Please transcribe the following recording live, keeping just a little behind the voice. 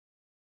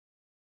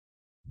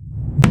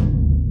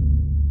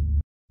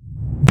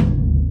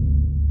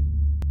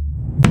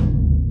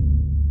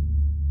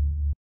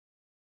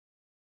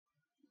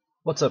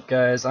What's up,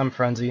 guys? I'm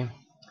Frenzy.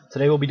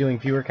 Today we'll be doing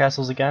viewer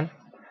castles again.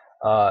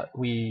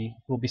 We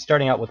will be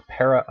starting out with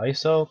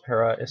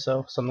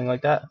Paraiso, something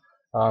like that.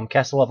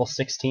 Castle level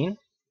 16.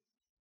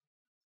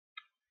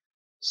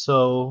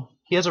 So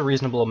he has a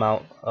reasonable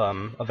amount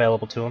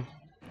available to him.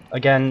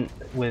 Again,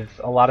 with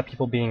a lot of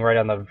people being right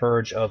on the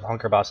verge of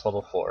Hunker Boss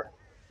level 4.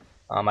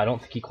 I don't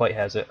think he quite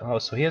has it. Oh,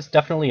 so he has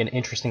definitely an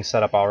interesting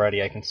setup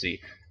already, I can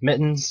see.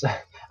 Mittens,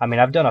 I mean,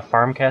 I've done a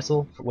farm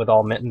castle with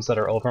all mittens that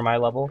are over my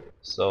level,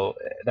 so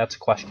that's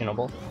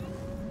questionable.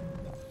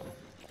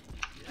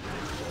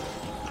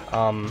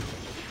 I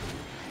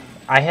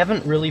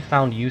haven't really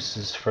found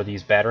uses for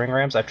these battering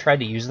rams. I've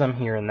tried to use them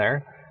here and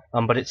there,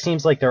 but it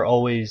seems like they're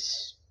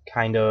always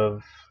kind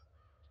of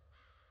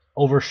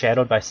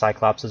overshadowed by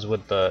Cyclopses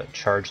with the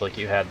charge like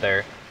you had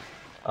there.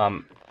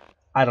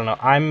 I don't know.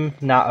 I'm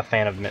not a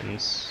fan of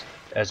Mittens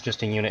as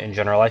just a unit in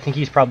general. I think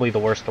he's probably the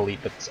worst elite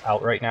that's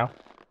out right now.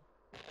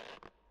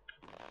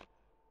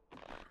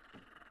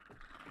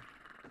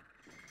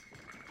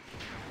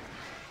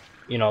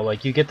 You know,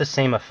 like, you get the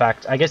same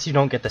effect. I guess you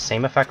don't get the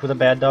same effect with a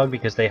bad dog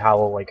because they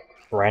howl, like,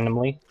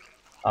 randomly.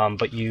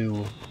 But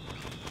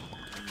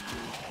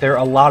they're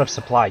a lot of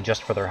supply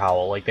just for their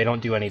howl. Like, they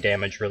don't do any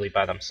damage really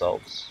by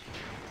themselves.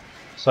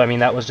 So, I mean,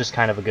 that was just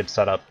kind of a good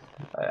setup.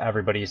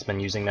 Everybody's been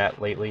using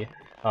that lately.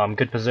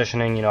 Good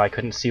positioning, you know, I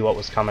couldn't see what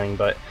was coming,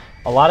 but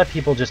a lot of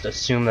people just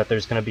assume that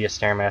there's going to be a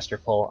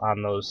Stairmaster pull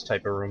on those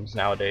type of rooms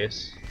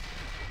nowadays.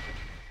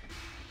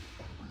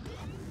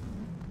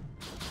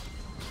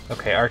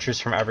 Okay,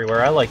 archers from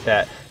everywhere, I like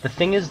that. The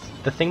thing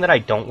that I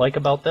don't like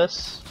about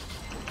this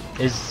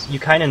is you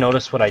kind of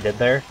notice what I did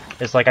there.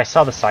 Is like I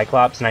saw the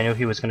Cyclops and I knew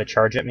he was going to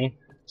charge at me,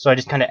 so I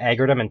just kind of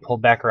aggroed him and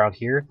pulled back around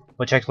here,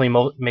 which actually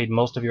made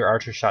most of your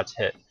archer shots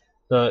hit.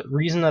 The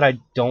reason that I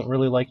don't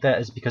really like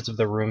that is because of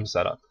the room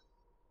setup.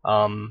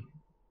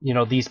 You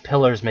know, these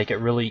pillars make it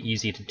really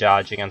easy to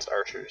dodge against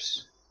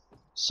archers.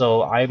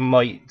 So I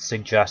might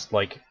suggest,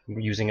 like,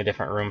 using a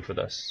different room for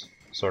this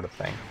sort of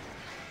thing.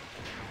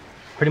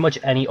 Pretty much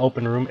any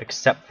open room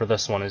except for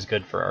this one is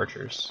good for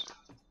archers.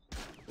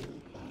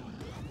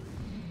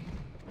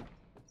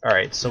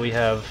 Alright, so we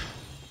have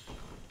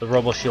the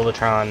Robo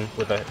Shieldatron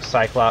with a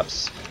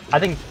Cyclops. I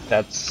think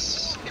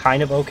that's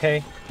kind of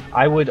okay.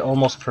 I would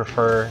almost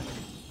prefer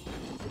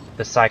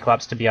the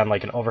Cyclops to be on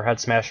like an overhead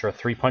smash or a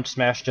 3-punch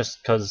smash,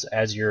 just because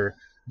as you're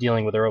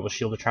dealing with a Robo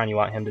Shieldatron you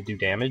want him to do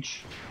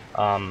damage.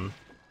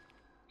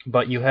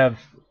 But you have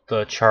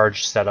the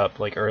charge set up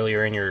like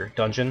earlier in your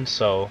dungeon,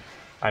 so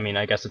I mean,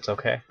 I guess it's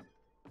okay.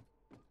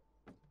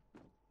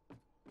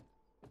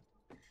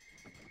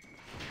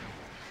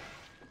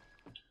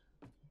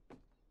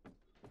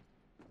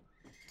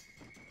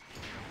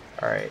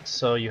 Alright,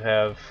 so you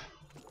have...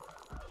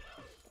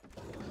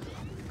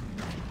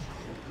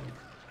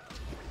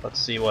 Let's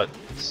see what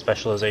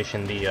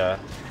specialization the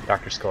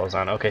Dr. Skull is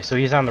on. Okay, so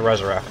he's on the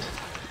Resurrect.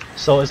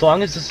 So as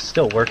long as this is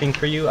still working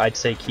for you, I'd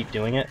say keep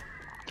doing it.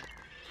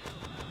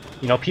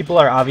 You know, people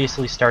are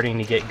obviously starting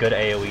to get good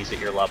AoEs at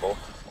your level.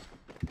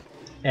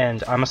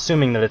 And I'm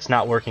assuming that it's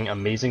not working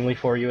amazingly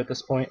for you at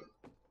this point.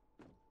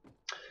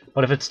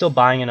 But if it's still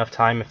buying enough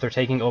time, if they're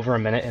taking over a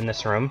minute in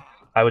this room,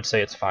 I would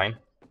say it's fine.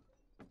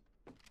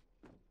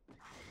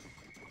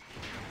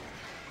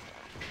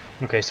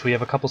 Okay, so we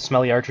have a couple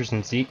smelly archers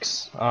and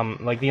Zeeks.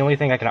 Like, the only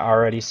thing I can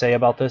already say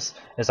about this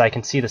is I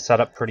can see the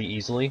setup pretty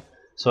easily.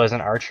 So as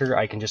an archer,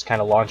 I can just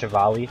kind of launch a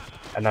volley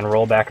and then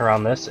roll back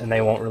around this, and they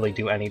won't really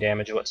do any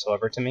damage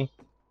whatsoever to me.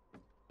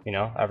 You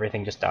know,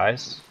 everything just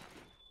dies.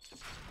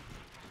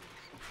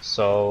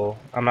 So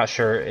I'm not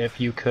sure if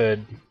you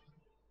could...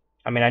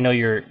 I mean, I know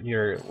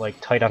you're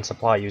like tight on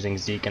supply using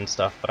Zeke and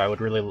stuff, but I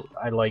would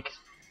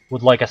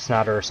like a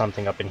Snotter or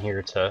something up in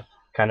here to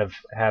kind of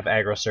have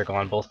aggro circle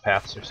on both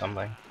paths or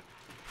something.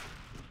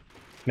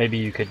 Maybe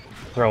you could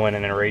throw in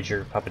an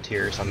Enrager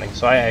Puppeteer or something.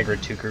 So I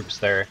aggroed 2 groups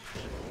there.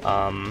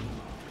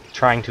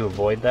 Trying to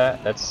avoid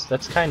that,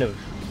 that's kind of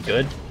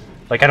good.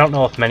 Like, I don't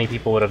know if many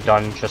people would have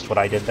done just what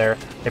I did there.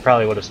 They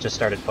probably would have just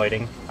started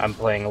fighting. I'm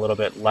playing a little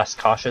bit less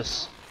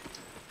cautious.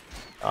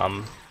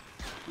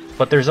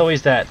 But there's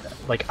always that,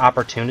 like,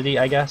 opportunity,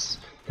 I guess,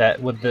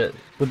 that with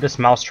this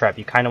mousetrap,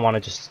 you kind of want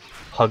to just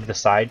hug the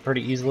side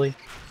pretty easily.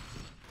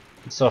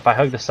 So if I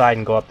hug the side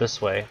and go up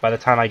this way, by the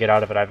time I get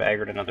out of it, I've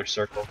aggroed another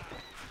circle.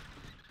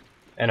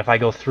 And if I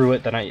go through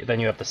it, then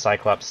you have the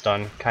Cyclops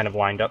stun kind of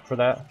lined up for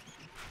that.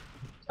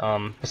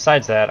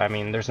 Besides that, I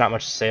mean, there's not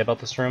much to say about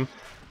this room.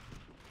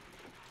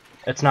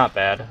 It's not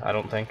bad, I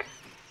don't think.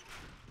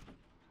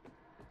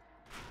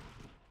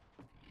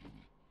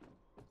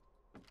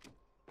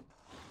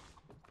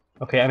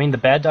 Okay, I mean, the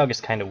bad dog is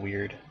kind of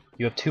weird.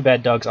 You have 2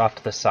 bad dogs off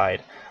to the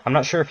side. I'm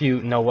not sure if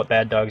you know what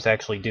bad dogs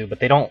actually do, but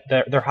they don't.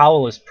 Their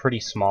howl is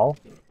pretty small,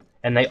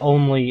 and they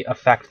only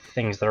affect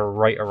things that are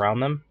right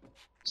around them.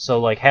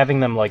 So, like, having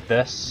them like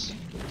this,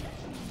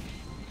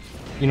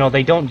 you know,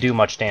 they don't do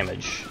much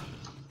damage.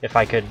 If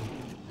I could,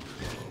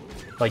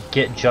 like,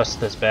 get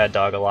just this bad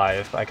dog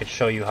alive, I could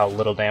show you how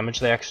little damage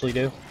they actually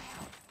do.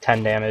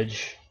 10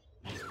 damage,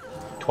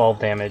 12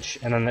 damage,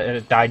 and then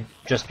it died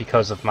just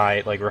because of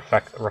my like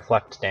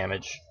reflect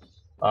damage.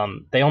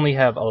 They only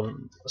have a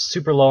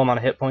super low amount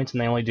of hit points, and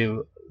they only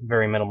do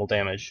very minimal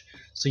damage.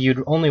 So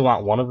you'd only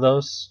want one of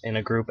those in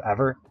a group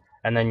ever,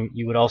 and then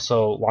you would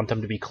also want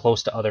them to be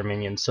close to other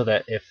minions so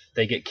that if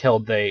they get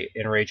killed, they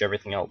enrage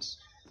everything else.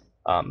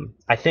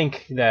 I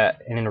think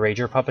that an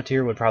Enrager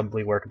Puppeteer would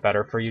probably work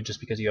better for you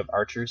just because you have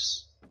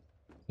archers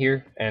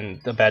here,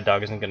 and the bad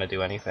dog isn't going to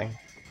do anything.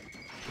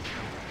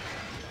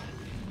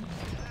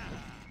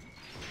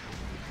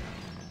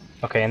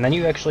 Okay, and then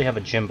you actually have a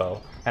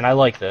Jimbo, and I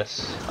like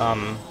this.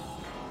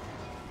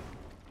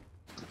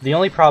 The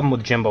only problem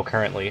with Jimbo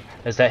currently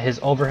is that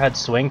his overhead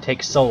swing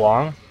takes so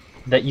long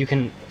that you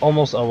can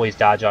almost always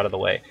dodge out of the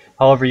way.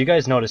 However, you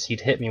guys notice he'd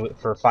hit me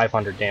for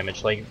 500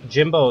 damage. Like,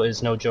 Jimbo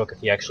is no joke if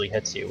he actually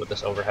hits you with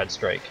this overhead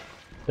strike.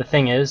 The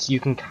thing is, you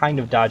can kind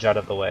of dodge out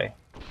of the way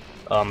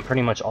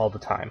pretty much all the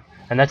time.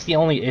 And that's the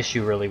only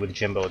issue really with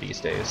Jimbo these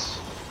days.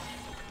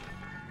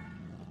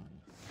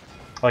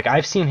 Like,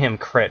 I've seen him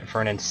crit for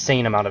an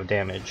insane amount of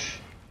damage.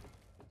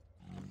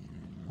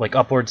 Like,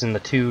 upwards in the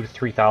 2,000 to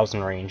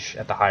 3,000 range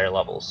at the higher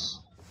levels.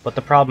 But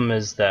the problem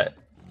is that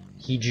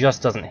he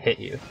just doesn't hit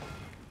you.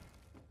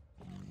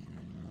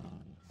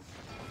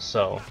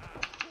 So,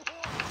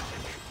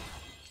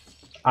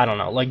 I don't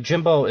know. Like,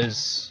 Jimbo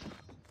is...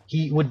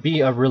 he would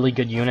be a really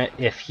good unit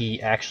if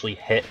he actually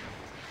hit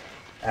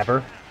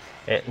ever.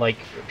 Like,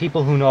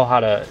 people who know how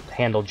to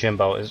handle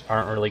Jimbo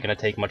aren't really going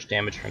to take much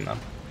damage from them.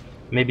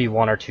 Maybe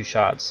 1 or 2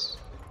 shots.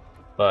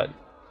 But,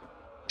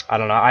 I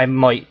don't know. I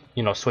might,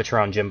 you know, switch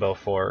around Jimbo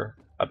for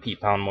a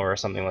Pete Poundmore or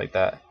something like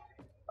that.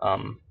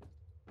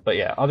 But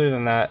yeah, other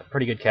than that,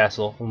 pretty good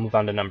castle. We'll move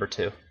on to number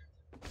 2.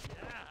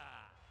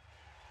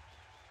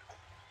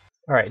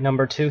 Alright,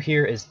 number 2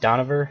 here is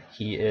Doniver.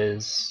 He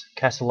is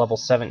castle level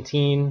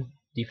 17,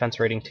 defense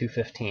rating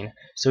 215.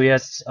 So he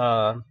has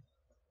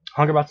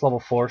Hungerbots level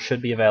 4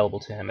 should be available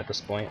to him at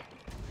this point.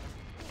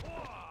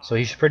 So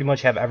he should pretty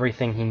much have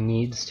everything he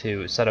needs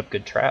to set up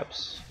good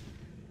traps.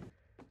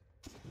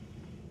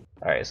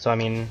 Alright, so I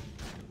mean,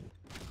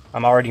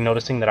 I'm already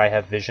noticing that I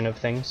have vision of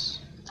things.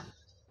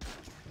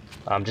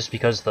 Just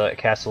because the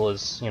castle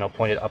is, you know,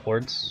 pointed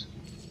upwards.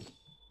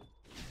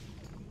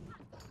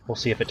 We'll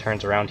see if it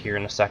turns around here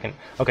in a second.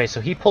 Okay, so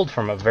he pulled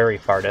from a very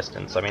far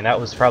distance. I mean, that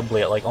was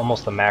probably at like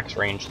almost the max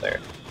range there.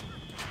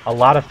 A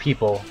lot of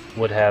people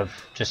would have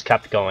just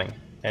kept going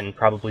and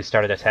probably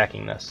started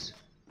attacking this.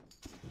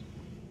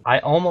 I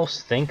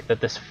almost think that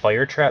this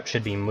fire trap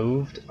should be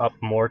moved up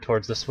more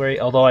towards this way,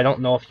 although I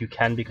don't know if you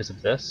can because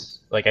of this.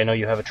 Like, I know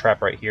you have a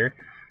trap right here,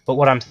 but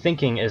what I'm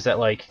thinking is that,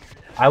 like,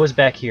 I was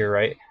back here,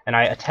 right, and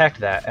I attacked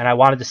that, and I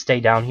wanted to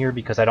stay down here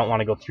because I don't want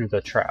to go through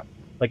the trap.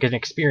 Like, an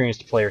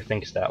experienced player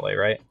thinks that way,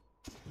 right?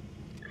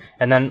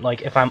 And then,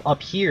 like, if I'm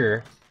up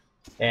here,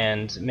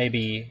 and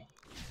maybe,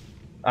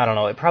 I don't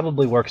know, it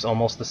probably works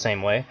almost the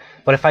same way,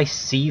 but if I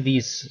see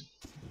these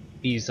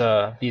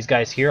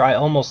guys here, I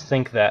almost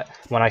think that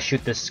when I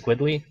shoot this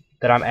squiddly,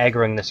 that I'm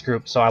aggroing this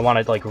group, so I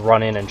want to like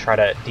run in and try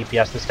to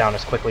DPS this down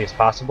as quickly as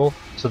possible,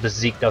 so the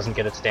Zeke doesn't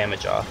get its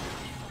damage off.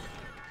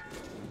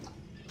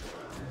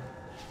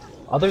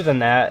 Other than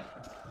that,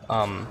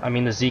 I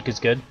mean, the Zeke is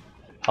good.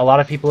 A lot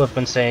of people have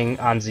been saying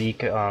on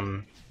Zeke,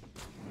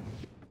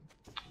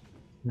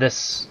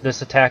 this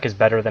attack is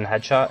better than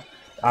Headshot.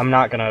 I'm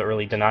not gonna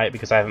really deny it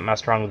because I haven't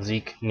messed around with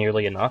Zeke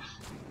nearly enough.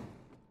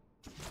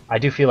 I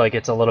do feel like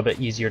it's a little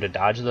bit easier to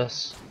dodge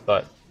this,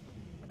 but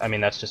I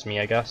mean, that's just me,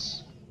 I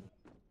guess.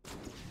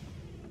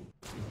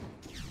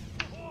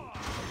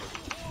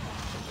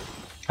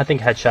 I think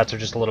headshots are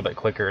just a little bit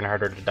quicker and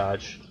harder to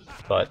dodge,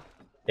 but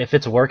if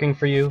it's working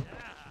for you,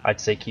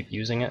 I'd say keep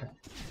using it.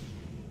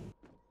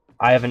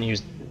 I haven't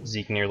used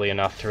Zeke nearly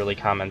enough to really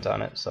comment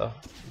on it, so.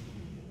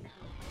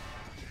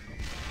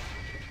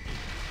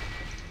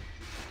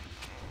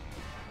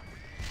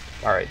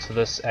 Alright, so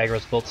this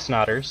aggro's both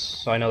Snotters,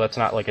 so I know that's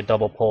not like a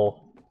double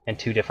pull in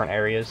 2 different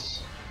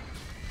areas.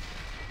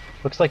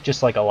 Looks like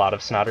just like a lot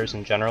of Snotters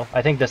in general.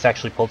 I think this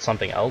actually pulled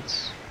something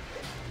else.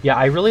 Yeah,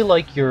 I really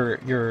like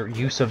your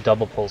use of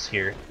double pulls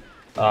here.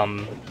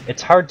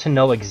 It's hard to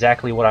know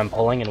exactly what I'm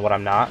pulling and what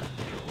I'm not.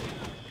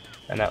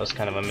 And that was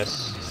kind of a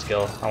miss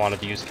skill. I wanted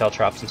to use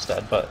Caltrops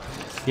instead, but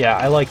yeah,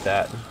 I like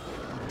that.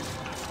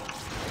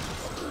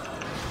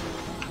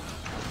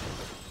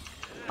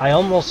 I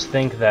almost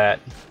think that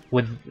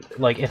with,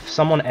 like, if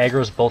someone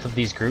aggroes both of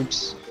these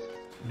groups,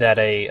 that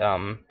a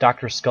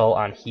Dr. Skull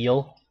on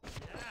heal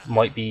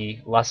might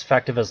be less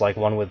effective as like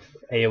one with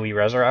AoE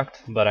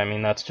Resurrect, but I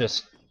mean, that's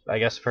just, I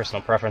guess,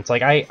 personal preference.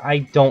 Like,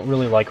 I don't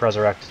really like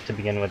Resurrect to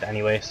begin with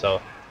anyway,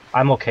 so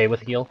I'm okay with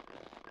heal.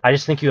 I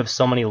just think you have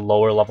so many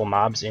lower level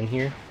mobs in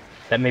here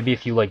that maybe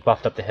if you like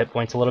buffed up the hit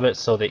points a little bit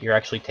so that you're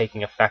actually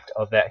taking effect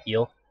of that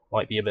heal,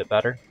 might be a bit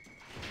better.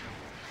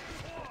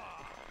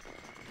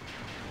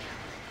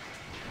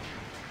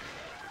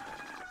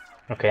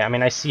 Okay, I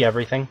mean, I see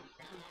everything.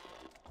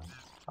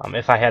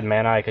 If I had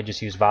mana, I could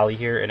just use Volley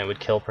here, and it would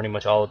kill pretty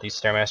much all of these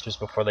Stairmasters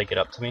before they get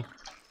up to me.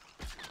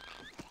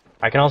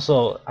 I can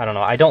also, I don't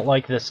know, I don't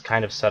like this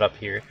kind of setup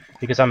here,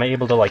 because I'm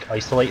able to like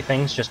isolate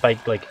things just by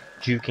like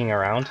juking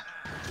around,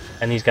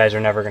 and these guys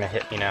are never going to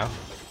hit me now.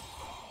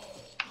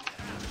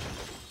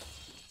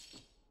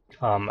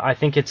 I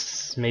think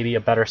it's maybe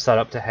a better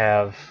setup to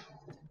have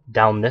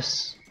down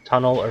this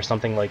tunnel or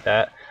something like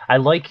that. I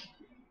like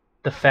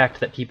the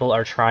fact that people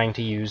are trying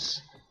to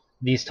use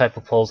these type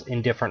of pulls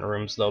in different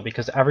rooms though,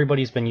 because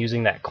everybody's been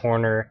using that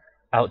corner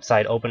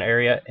outside open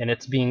area, and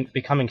it's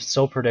becoming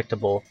so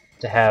predictable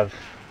to have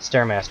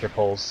Stairmaster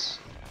pulls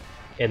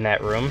in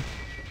that room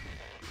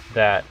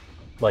that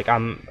like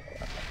I'm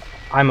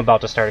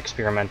about to start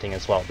experimenting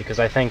as well, because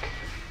I think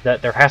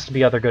that there has to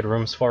be other good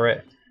rooms for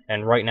it,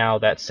 and right now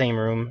that same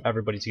room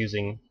everybody's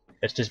using,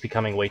 it's just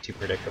becoming way too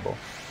predictable.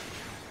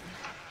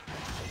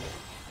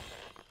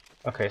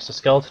 Okay, so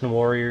skeleton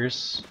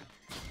warriors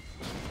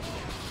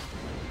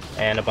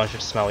and a bunch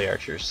of smelly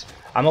archers.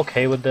 I'm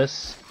okay with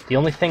this. The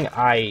only thing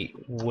I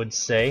would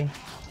say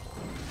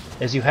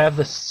is you have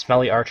the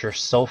smelly archer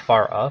so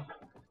far up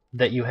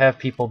that you have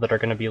people that are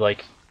going to be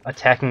like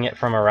attacking it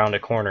from around a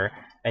corner,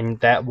 and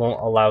that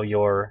won't allow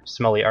your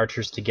smelly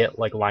archers to get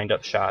like lined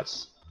up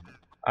shots.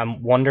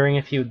 I'm wondering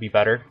if he would be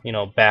better, you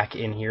know, back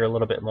in here a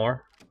little bit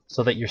more,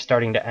 so that you're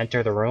starting to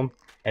enter the room,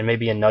 and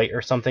maybe a knight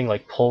or something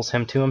like pulls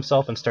him to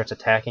himself and starts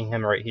attacking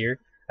him right here,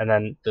 and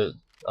then the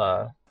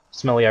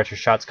smelly archer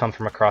shots come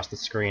from across the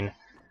screen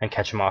and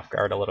catch him off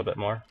guard a little bit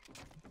more.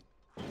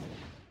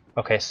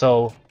 Okay,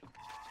 so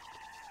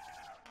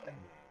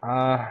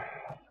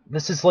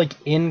this is like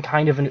in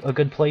kind of a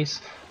good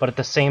place, but at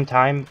the same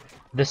time,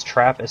 this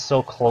trap is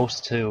so close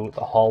to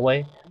the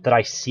hallway that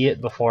I see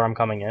it before I'm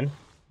coming in.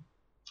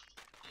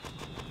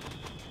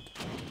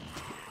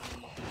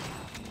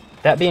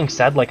 That being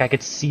said, like I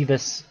could see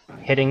this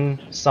hitting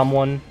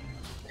someone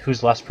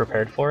who's less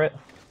prepared for it.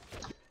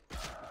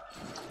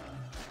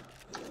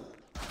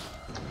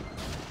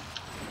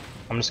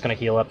 I'm just gonna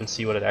heal up and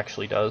see what it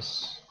actually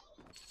does.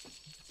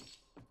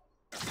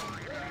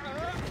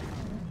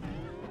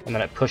 And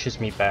then it pushes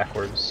me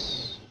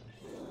backwards.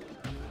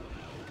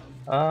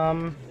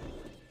 I'm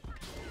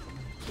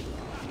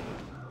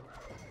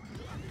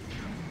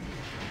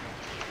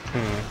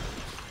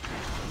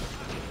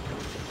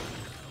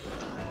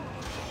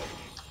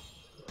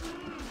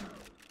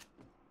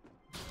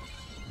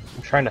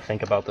trying to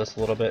think about this a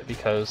little bit,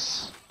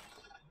 because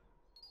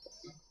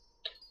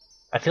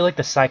I feel like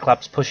the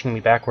Cyclops pushing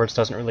me backwards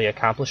doesn't really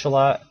accomplish a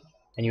lot,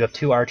 and you have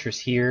two archers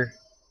here.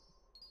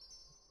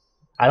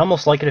 I'd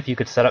almost like it if you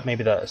could set up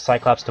maybe the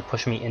Cyclops to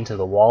push me into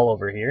the wall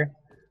over here,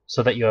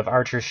 so that you have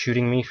archers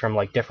shooting me from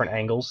like different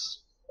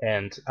angles,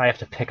 and I have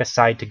to pick a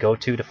side to go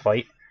to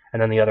fight,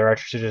 and then the other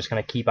archers are just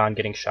going to keep on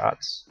getting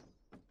shots.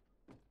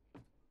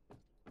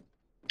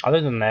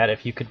 Other than that,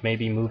 if you could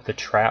maybe move the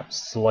trap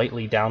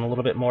slightly down a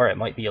little bit more, it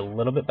might be a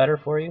little bit better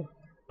for you,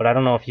 but I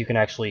don't know if you can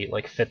actually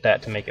like fit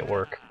that to make it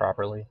work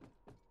properly.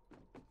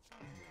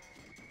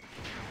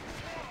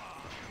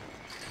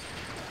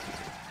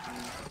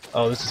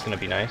 Oh, this is going to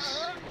be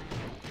nice.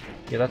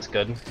 Yeah, that's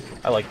good.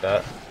 I like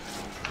that.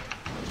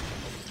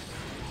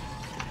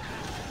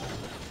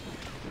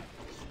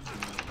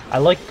 I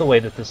like the way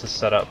that this is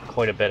set up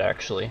quite a bit,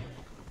 actually.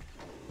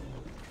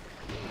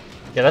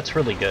 Yeah, that's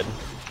really good.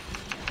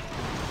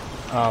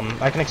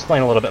 I can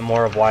explain a little bit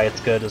more of why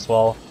it's good as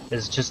well.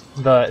 Is just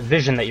the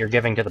vision that you're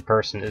giving to the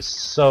person is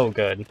so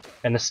good.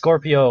 And the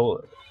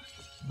Scorpio,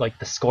 like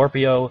the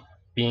Scorpio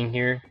being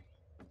here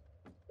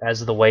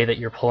as the way that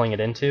you're pulling it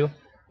into,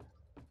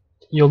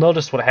 you'll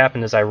notice what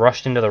happened is I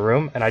rushed into the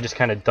room and I just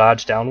kind of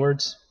dodged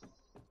downwards,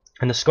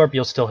 and the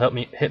Scorpio still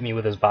hit me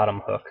with his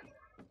bottom hook.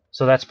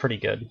 So that's pretty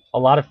good. A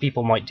lot of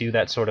people might do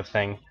that sort of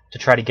thing to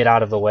try to get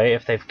out of the way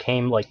if they've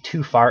came like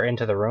too far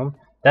into the room.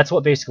 That's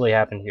what basically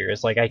happened here,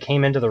 is like I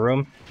came into the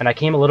room and I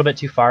came a little bit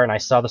too far and I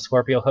saw the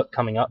Scorpio hook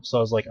coming up, so I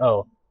was like,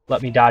 oh,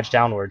 let me dodge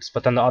downwards,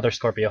 but then the other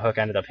Scorpio hook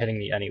ended up hitting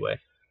me anyway.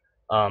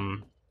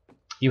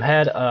 You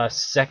had a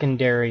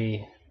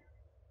secondary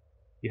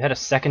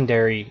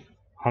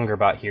hunger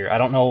bot here. I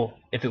don't know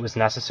if it was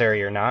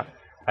necessary or not.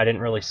 I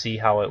didn't really see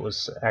how it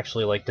was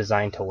actually like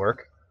designed to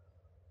work.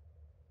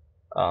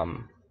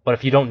 But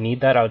if you don't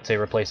need that, I would say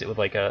replace it with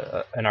like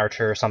an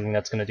archer or something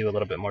that's going to do a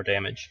little bit more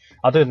damage.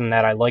 Other than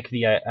that, I like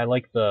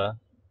the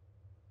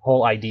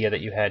whole idea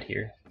that you had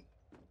here.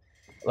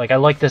 Like, I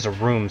like this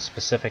room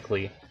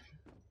specifically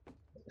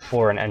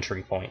for an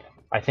entry point.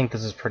 I think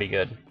this is pretty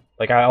good.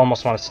 Like, I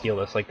almost want to steal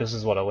this. Like, this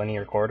is what, a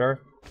linear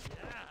corridor?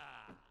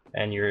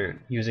 And you're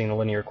using the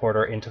linear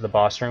corridor into the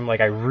boss room.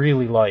 Like, I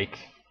really like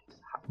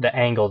the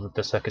angle that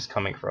this hook is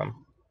coming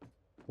from.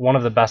 One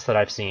of the best that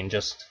I've seen.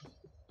 Just,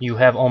 you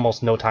have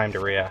almost no time to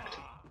react.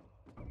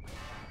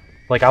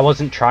 Like, I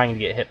wasn't trying to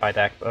get hit by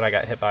that, but I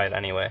got hit by it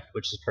anyway,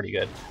 which is pretty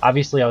good.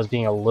 Obviously, I was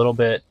being a little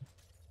bit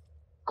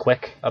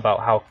quick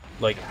about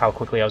how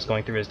quickly I was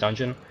going through his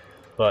dungeon,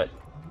 but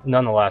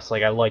nonetheless,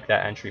 like, I like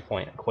that entry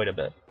point quite a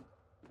bit.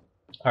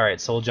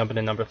 Alright, so we'll jump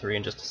into number 3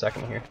 in just a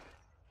second here.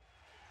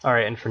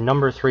 Alright, and for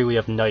number 3 we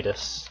have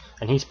Nydas,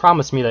 and he's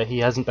promised me that he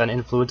hasn't been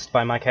influenced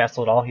by my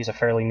castle at all. He's a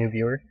fairly new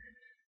viewer,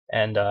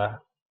 and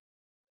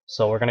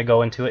So we're gonna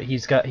go into it.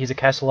 He's a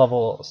castle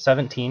level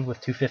 17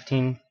 with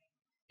 215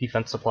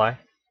 defense supply.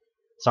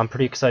 So I'm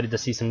pretty excited to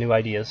see some new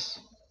ideas.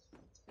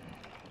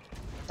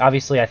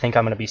 Obviously, I think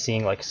I'm going to be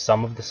seeing like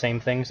some of the same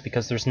things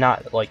because there's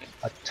not like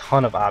a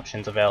ton of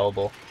options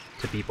available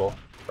to people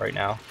right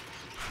now.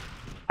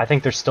 I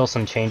think there's still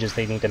some changes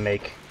they need to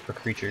make for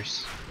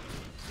creatures.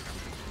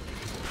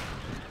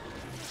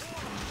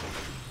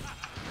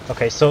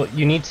 Okay, so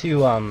you need to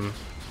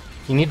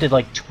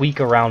like tweak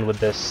around with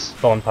this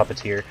Bone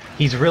Puppeteer.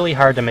 He's really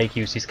hard to make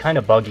use. He's kind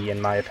of buggy in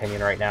my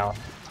opinion right now,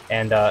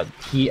 and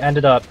he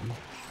ended up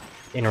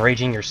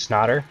enraging your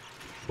Snotter,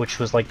 which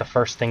was like the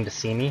first thing to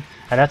see me,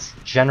 and that's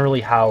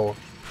generally how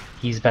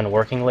he's been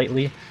working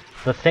lately.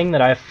 The thing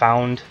that I've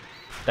found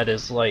that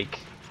is like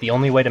the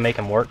only way to make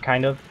him work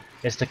kind of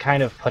is to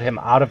kind of put him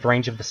out of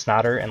range of the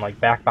Snotter and like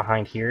back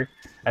behind here,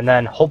 and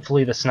then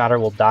hopefully the Snotter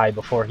will die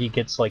before he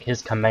gets like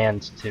his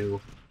command to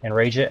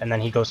enrage it, and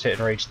then he goes to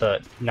enrage the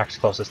next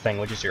closest thing,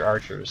 which is your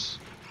archers.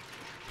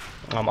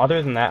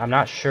 Other than that, I'm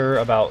not sure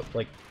about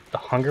like the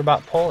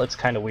Hungerbot pull. It's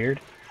kind of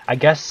weird. I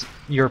guess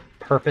your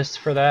purpose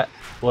for that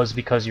was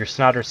because your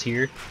Snotter's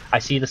here. I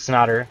see the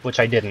Snotter, which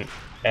I didn't,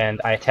 and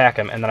I attack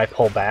him, and then I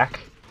pull back.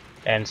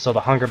 And so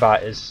the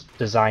Hungerbot is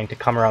designed to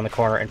come around the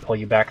corner and pull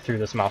you back through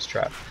this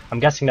mousetrap. I'm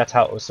guessing that's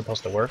how it was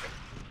supposed to work.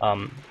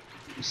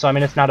 So I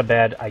mean, it's not a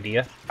bad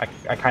idea.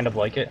 I kind of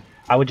like it.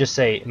 I would just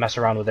say mess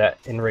around with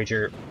that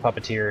Enrager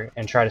Puppeteer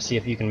and try to see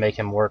if you can make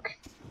him work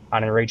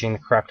on enraging the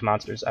correct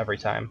monsters every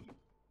time.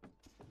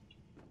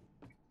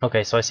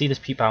 Okay, so I see this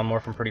Peatbound more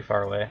from pretty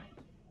far away.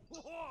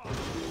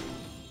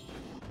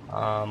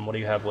 What do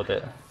you have with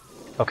it?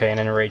 Okay, an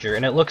Enrager,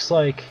 and it looks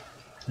like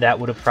that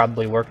would have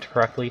probably worked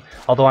correctly,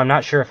 although I'm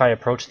not sure if I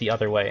approach the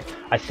other way.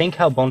 I think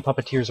how Bone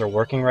Puppeteers are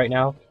working right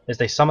now is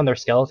they summon their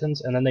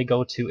skeletons, and then they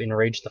go to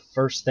enrage the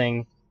first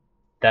thing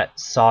that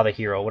saw the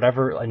hero.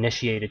 Whatever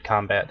initiated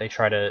combat, they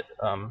try to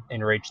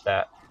enrage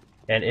that.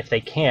 And if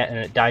they can't, and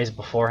it dies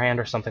beforehand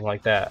or something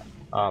like that,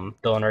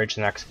 they'll enrage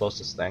the next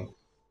closest thing.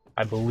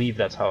 I believe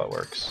that's how it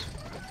works.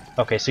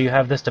 Okay, so you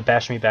have this to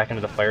bash me back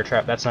into the fire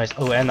trap. That's nice.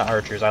 Oh, and the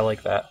archers. I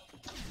like that.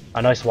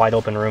 A nice wide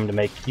open room to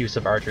make use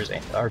of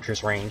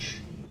archers'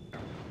 range.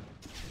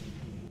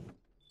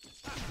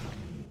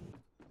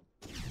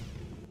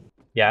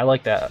 Yeah, I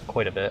like that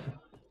quite a bit.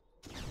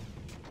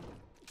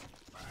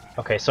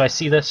 Okay, so I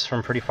see this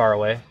from pretty far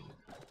away.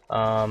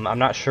 I'm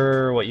not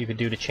sure what you could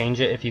do to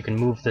change it. If you can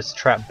move this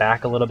trap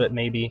back a little bit,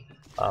 maybe.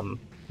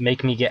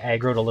 Make me get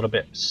aggroed a little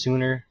bit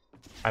sooner.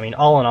 I mean,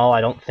 all in all,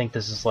 I don't think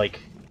this is like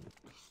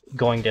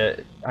going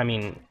to... I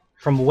mean,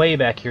 from way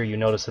back here you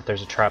notice that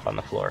there's a trap on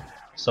the floor.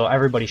 So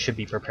everybody should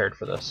be prepared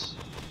for this.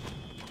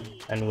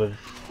 And with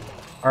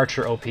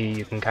Archer OP,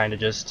 you can kind of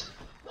just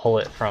pull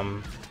it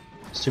from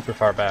super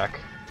far back.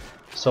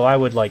 So I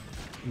would like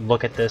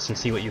look at this and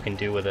see what you can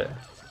do with it.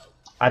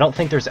 I don't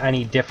think there's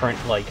any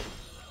different like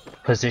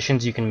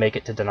positions you can make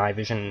it to deny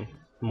vision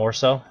more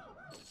so.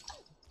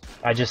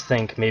 I just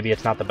think maybe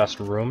it's not the best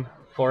room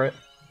for it.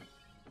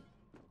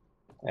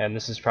 And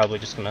this is probably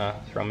just gonna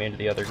throw me into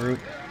the other group.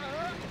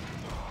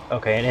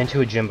 Okay, and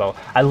into a Jimbo.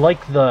 I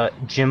like the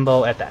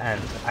Jimbo at the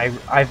end.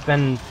 I've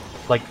been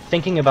like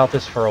thinking about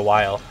this for a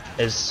while.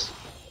 Is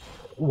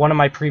one of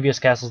my previous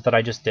castles that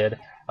I just did,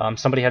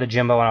 somebody had a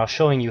Jimbo and I was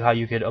showing you how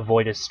you could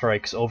avoid his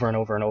strikes over and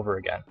over and over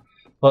again.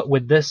 But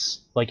with this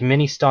like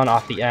mini stun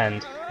off the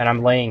end, and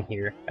I'm laying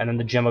here, and then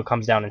the Jimbo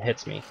comes down and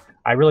hits me.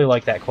 I really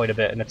like that quite a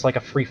bit, and it's like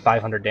a free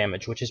 500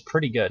 damage, which is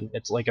pretty good.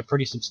 It's like a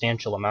pretty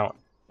substantial amount.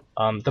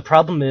 The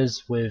problem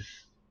is with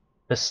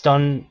the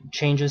stun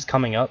changes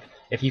coming up,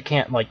 if you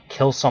can't like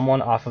kill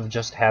someone off of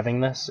just having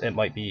this, it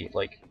might be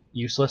like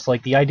useless.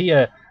 Like the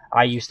idea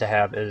I used to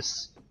have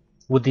is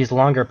with these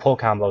longer pull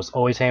combos,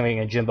 always having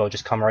a Jimbo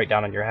just come right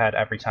down on your head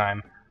every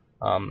time,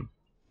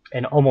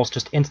 and almost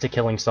just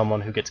insta-killing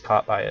someone who gets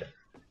caught by it.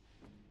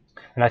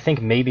 And I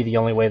think maybe the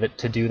only way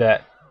to do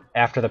that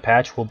after the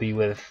patch will be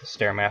with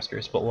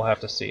Stairmasters, but we'll have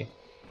to see.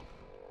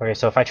 Okay,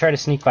 so if I try to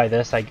sneak by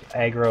this, I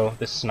aggro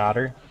this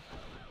Snotter.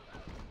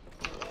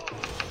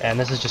 And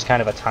this is just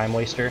kind of a time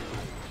waster.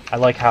 I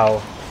like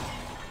how...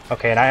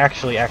 Okay, and I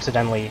actually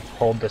accidentally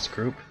pulled this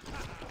group.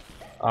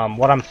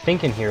 What I'm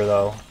thinking here,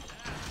 though,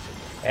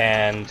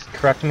 and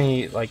correct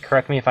me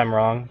if I'm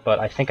wrong, but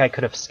I think I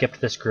could have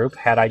skipped this group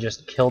had I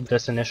just killed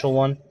this initial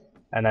one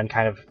and then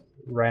kind of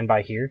ran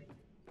by here.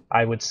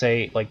 I would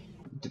say, like,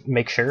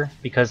 make sure,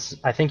 because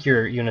I think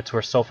your units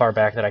were so far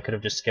back that I could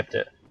have just skipped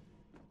it.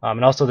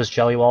 And also this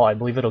Jelly Wall, I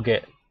believe it'll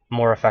get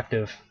more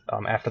effective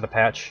after the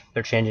patch.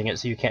 They're changing it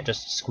so you can't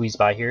just squeeze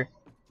by here.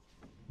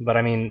 But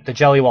I mean, the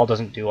Jelly Wall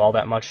doesn't do all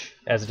that much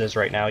as it is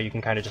right now. You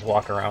can kind of just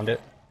walk around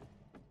it.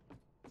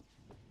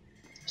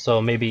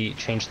 So maybe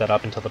change that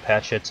up until the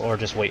patch hits, or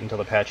just wait until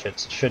the patch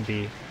hits. It should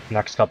be the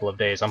next couple of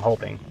days, I'm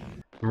hoping.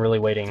 I'm really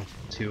waiting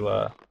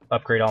to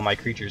upgrade all my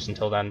creatures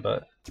until then,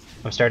 but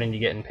I'm starting to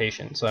get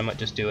impatient, so I might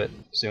just do it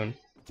soon.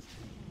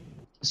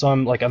 So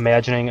I'm like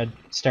imagining a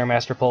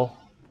Stairmaster pull,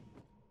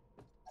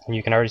 and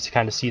you can already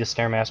kind of see the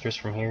Stairmasters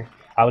from here.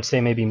 I would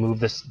say maybe move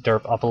this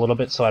derp up a little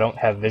bit so I don't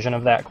have vision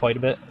of that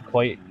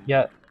quite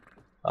yet.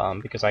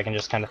 because I can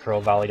just kind of throw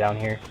a volley down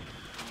here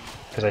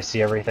because I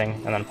see everything,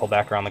 and then pull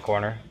back around the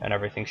corner, and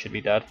everything should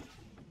be dead.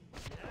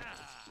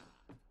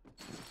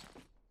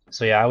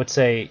 So yeah, I would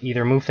say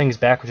either move things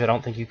back, which I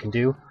don't think you can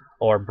do,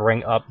 or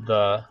bring up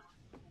the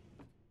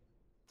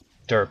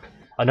derp.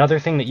 Another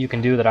thing that you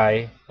can do that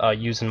I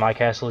use in my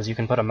castle is you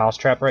can put a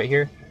mousetrap right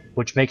here,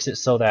 which makes it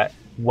so that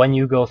when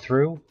you go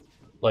through,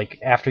 like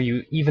after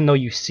you, even though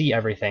you see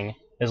everything,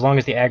 as long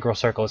as the aggro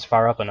circle is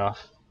far up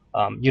enough,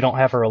 you don't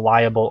have a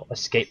reliable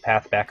escape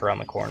path back around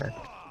the corner.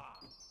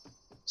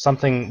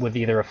 Something with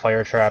either a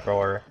fire trap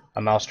or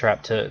a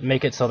mousetrap to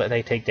make it so that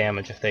they take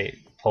damage if they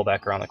pull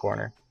back around the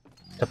corner.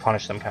 To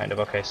punish them, kind of.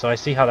 Okay, so I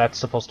see how that's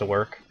supposed to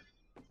work.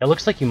 It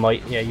looks like you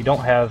might, yeah, you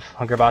don't have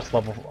Hunger Bots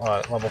level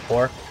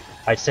 4.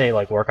 I'd say,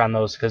 like, work on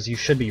those, because you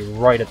should be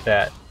right at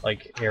that,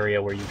 like,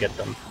 area where you get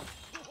them.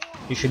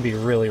 You should be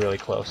really, really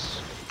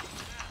close.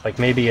 Like,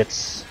 maybe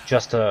it's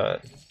just a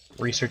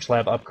research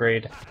lab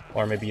upgrade,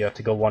 or maybe you have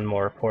to go one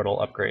more portal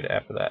upgrade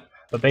after that.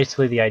 But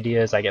basically the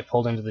idea is I get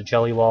pulled into the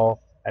jelly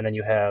wall, and then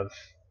you have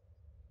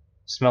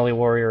Smelly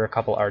Warrior, a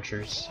couple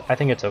archers. I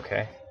think it's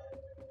okay.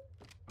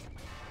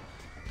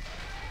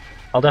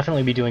 I'll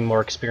definitely be doing more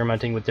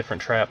experimenting with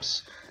different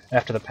traps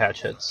after the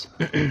patch hits.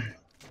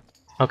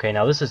 Okay,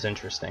 now this is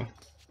interesting.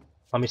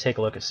 Let me take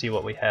a look and see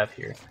what we have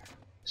here.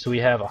 So we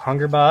have a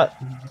Hunger Bot.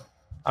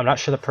 I'm not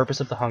sure the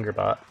purpose of the Hunger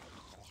Bot.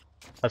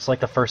 That's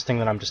like the first thing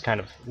that I'm just kind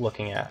of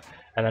looking at.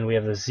 And then we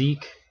have the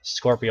Zeke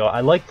Scorpio.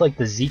 I like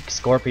the Zeke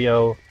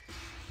Scorpio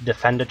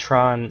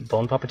Defendatron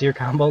Bone Puppeteer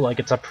combo. Like,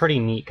 it's a pretty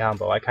neat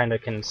combo. I kind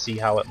of can see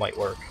how it might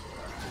work.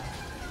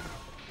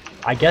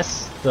 I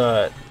guess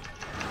the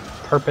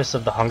purpose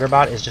of the Hunger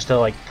Bot is just to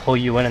like pull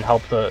you in and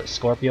help the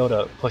Scorpio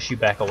to push you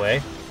back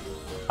away.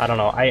 I don't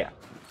know.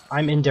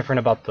 I'm indifferent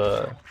about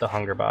the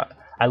Hunger Bot.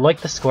 I like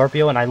the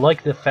Scorpio, and I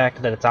like the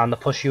fact that it's on the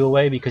push you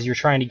away, because you're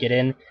trying to get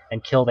in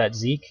and kill that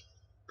Zeke,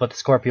 but the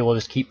Scorpio will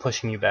just keep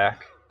pushing you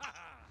back.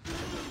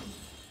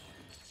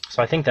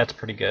 So I think that's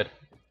pretty good.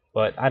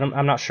 But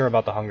I'm not sure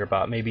about the Hunger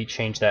Bot. Maybe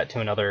change that to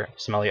another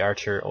Smelly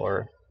Archer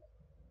or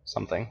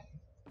something.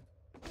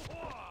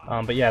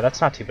 But yeah,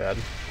 that's not too bad.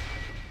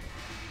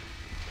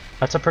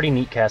 That's a pretty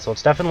neat castle.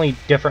 It's definitely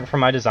different from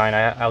my design,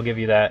 I'll give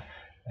you that.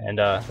 And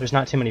there's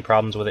not too many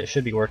problems with it. It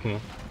should be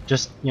working.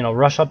 Just, you know,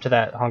 rush up to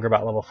that Hunger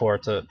Bot level 4.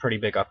 It's a pretty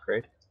big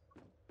upgrade.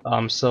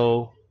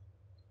 So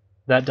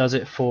that does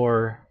it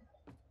for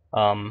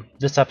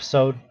this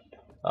episode.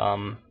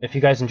 If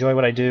you guys enjoy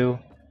what I do,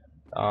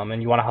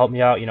 and you want to help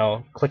me out, you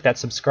know, click that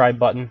subscribe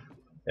button.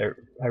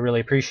 I really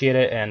appreciate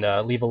it,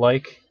 and leave a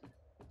like.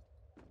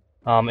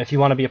 If you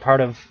want to be a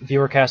part of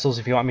Viewer Castles,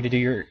 if you want me to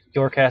do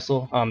your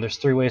castle, there's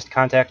 3 ways to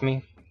contact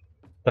me.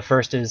 The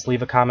first is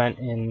leave a comment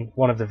in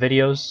one of the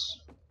videos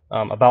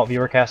about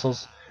Viewer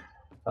Castles.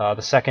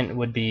 The second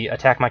would be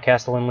attack my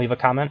castle and leave a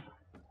comment.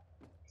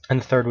 And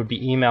the third would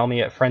be email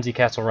me at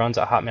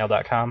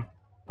frenzycastleruns@hotmail.com.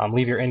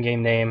 Leave your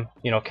in-game name,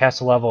 you know,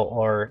 castle level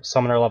or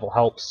summoner level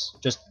helps.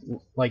 Just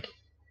like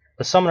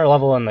the summoner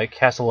level and the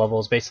castle level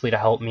is basically to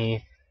help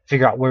me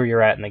figure out where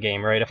you're at in the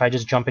game, right? If I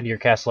just jump into your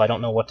castle, I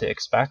don't know what to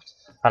expect.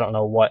 I don't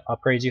know what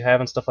upgrades you have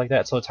and stuff like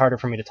that, so it's harder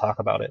for me to talk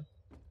about it.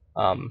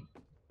 But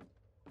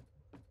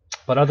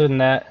other than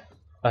that,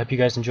 I hope you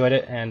guys enjoyed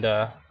it, and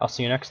I'll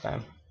see you next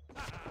time.